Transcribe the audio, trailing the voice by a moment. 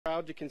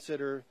proud to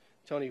consider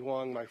Tony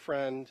Hwang my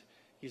friend.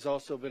 He's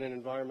also been an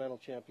environmental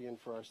champion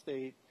for our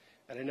state,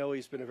 and I know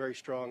he's been a very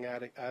strong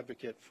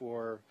advocate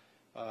for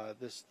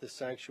this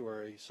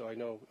sanctuary. So I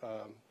know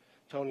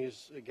Tony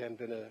has again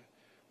been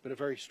a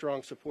very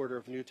strong supporter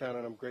of Newtown,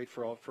 and I'm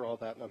grateful for all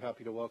that, and I'm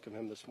happy to welcome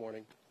him this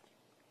morning.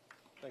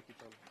 Thank you,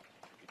 Tony.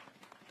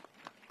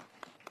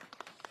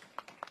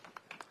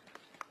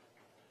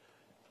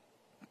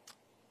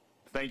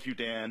 Thank you,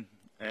 Dan,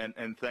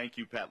 and thank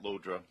you, Pat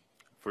Lodra,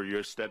 for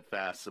your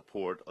steadfast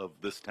support of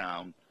this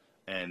town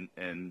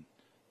and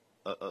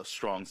a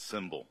strong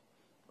symbol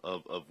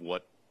of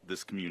what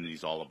this community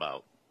is all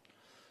about.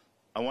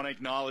 I want to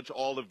acknowledge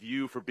all of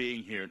you for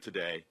being here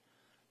today.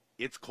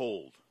 It's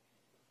cold,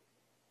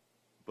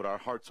 but our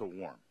hearts are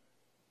warm,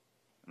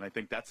 and I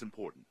think that's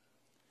important.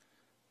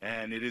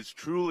 And it is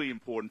truly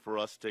important for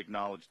us to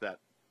acknowledge that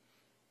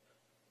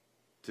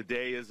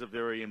today is a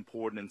very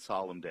important and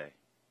solemn day.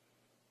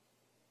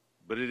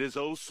 But it is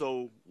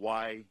also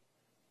why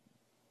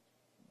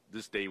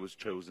this day was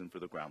chosen for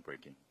the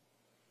groundbreaking.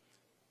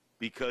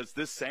 Because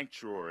this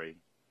sanctuary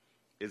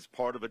is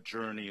part of a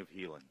journey of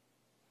healing.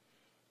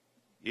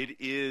 It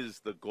is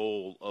the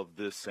goal of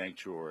this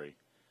sanctuary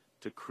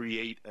to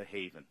create a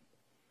haven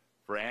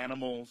for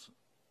animals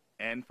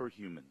and for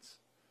humans,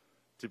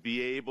 to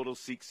be able to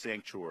seek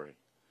sanctuary,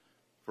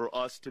 for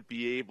us to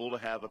be able to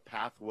have a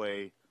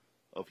pathway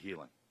of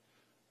healing.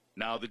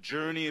 Now, the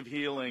journey of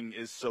healing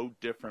is so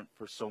different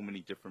for so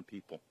many different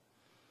people.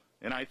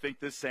 And I think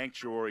this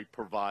sanctuary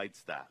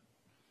provides that.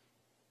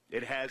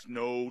 It has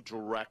no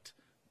direct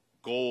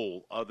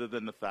goal other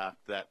than the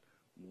fact that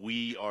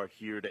we are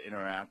here to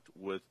interact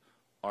with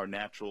our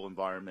natural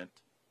environment,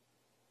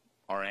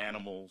 our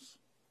animals,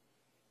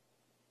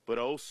 but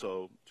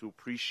also to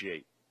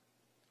appreciate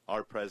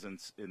our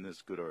presence in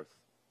this good earth.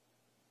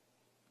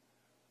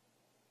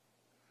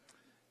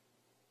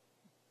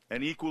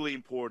 And equally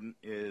important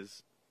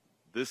is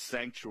this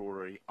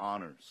sanctuary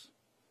honors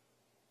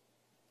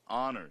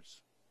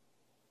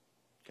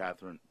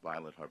Catherine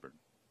Violet Hubbard.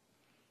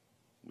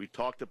 We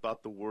talked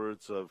about the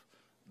words of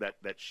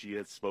that she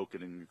had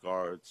spoken in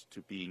regards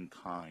to being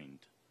kind,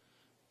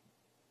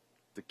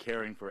 to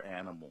caring for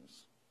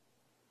animals.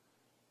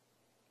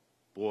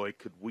 Boy,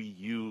 could we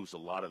use a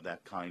lot of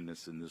that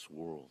kindness in this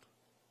world.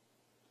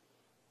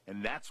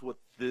 And that's what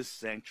this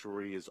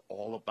sanctuary is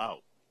all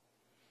about.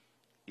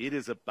 It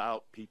is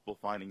about people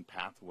finding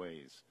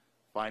pathways,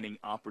 finding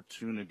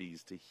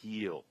opportunities to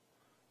heal,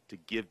 to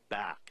give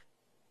back,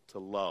 to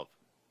love.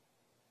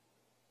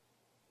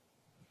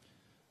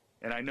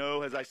 And I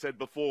know, as I said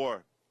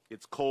before,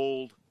 it's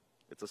cold,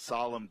 it's a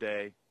solemn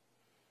day,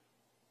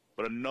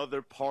 but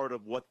another part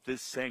of what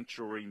this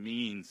sanctuary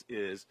means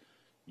is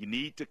you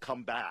need to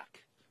come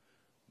back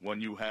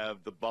when you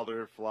have the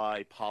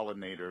butterfly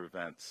pollinator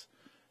events,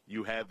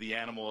 you have the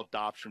animal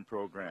adoption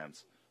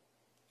programs.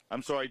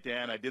 I'm sorry,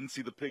 Dan, I didn't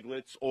see the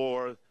piglets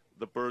or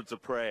the birds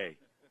of prey.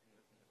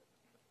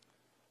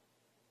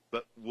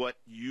 But what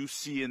you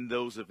see in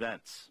those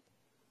events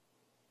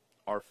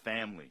are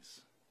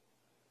families,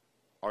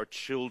 are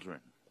children,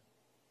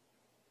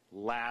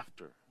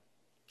 laughter,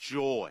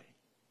 joy,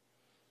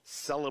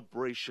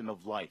 celebration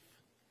of life.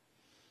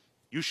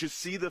 You should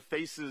see the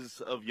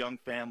faces of young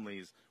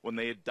families when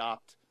they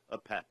adopt a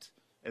pet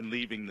and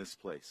leaving this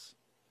place.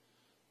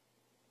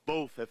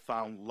 Both have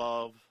found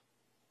love,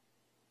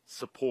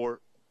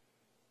 support,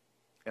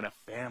 and a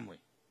family.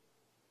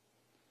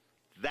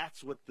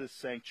 That's what this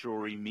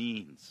sanctuary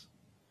means.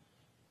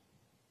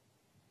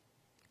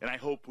 And I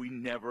hope we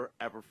never,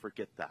 ever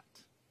forget that.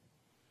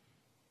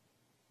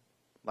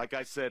 Like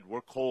I said,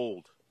 we're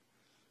cold,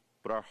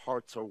 but our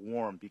hearts are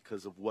warm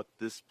because of what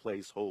this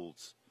place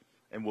holds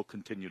and will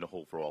continue to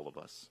hold for all of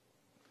us.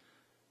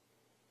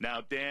 Now,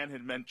 Dan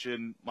had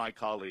mentioned my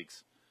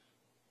colleagues,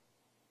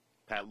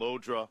 Pat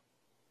Lodra,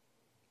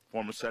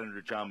 former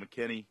Senator John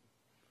McKinney,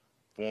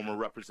 former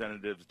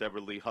Representatives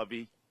Deborah Lee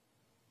Hovey,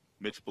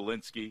 Mitch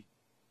Belinsky,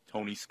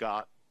 Tony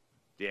Scott,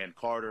 Dan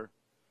Carter,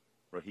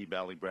 Rahib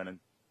Ali Brennan.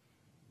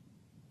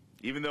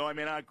 Even though I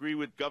may not agree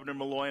with Governor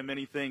Malloy on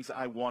many things,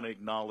 I want to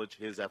acknowledge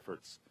his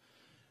efforts.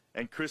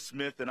 And Chris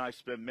Smith and I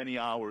spent many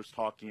hours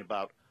talking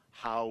about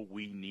how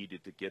we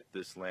needed to get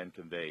this land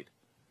conveyed.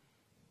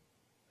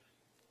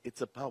 It's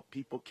about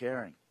people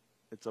caring.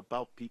 It's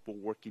about people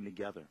working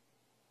together.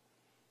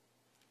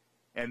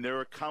 And there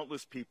are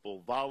countless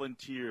people,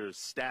 volunteers,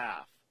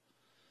 staff,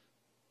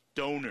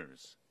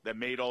 donors that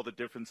made all the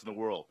difference in the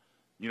world.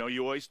 You know,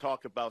 you always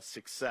talk about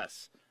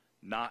success,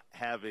 not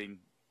having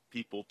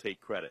people take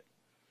credit.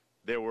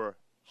 There were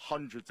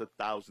hundreds of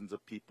thousands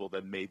of people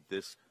that made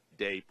this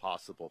day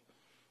possible.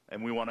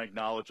 And we want to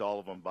acknowledge all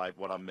of them by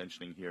what I'm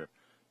mentioning here.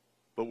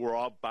 But we're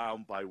all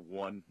bound by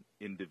one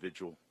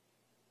individual.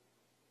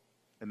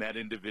 And that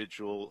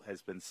individual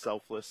has been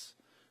selfless,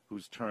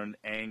 who's turned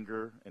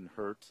anger and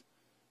hurt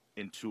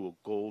into a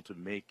goal to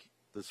make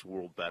this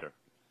world better.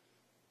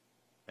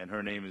 And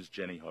her name is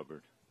Jenny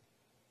Hubbard.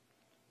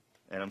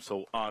 And I'm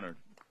so honored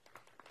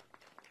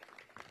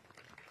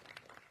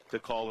to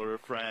call her a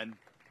friend,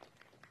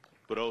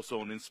 but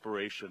also an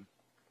inspiration.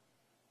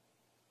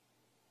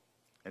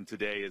 And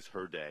today is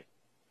her day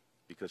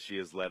because she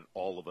has led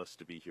all of us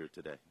to be here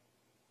today.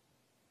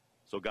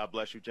 So God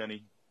bless you,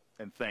 Jenny,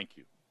 and thank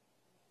you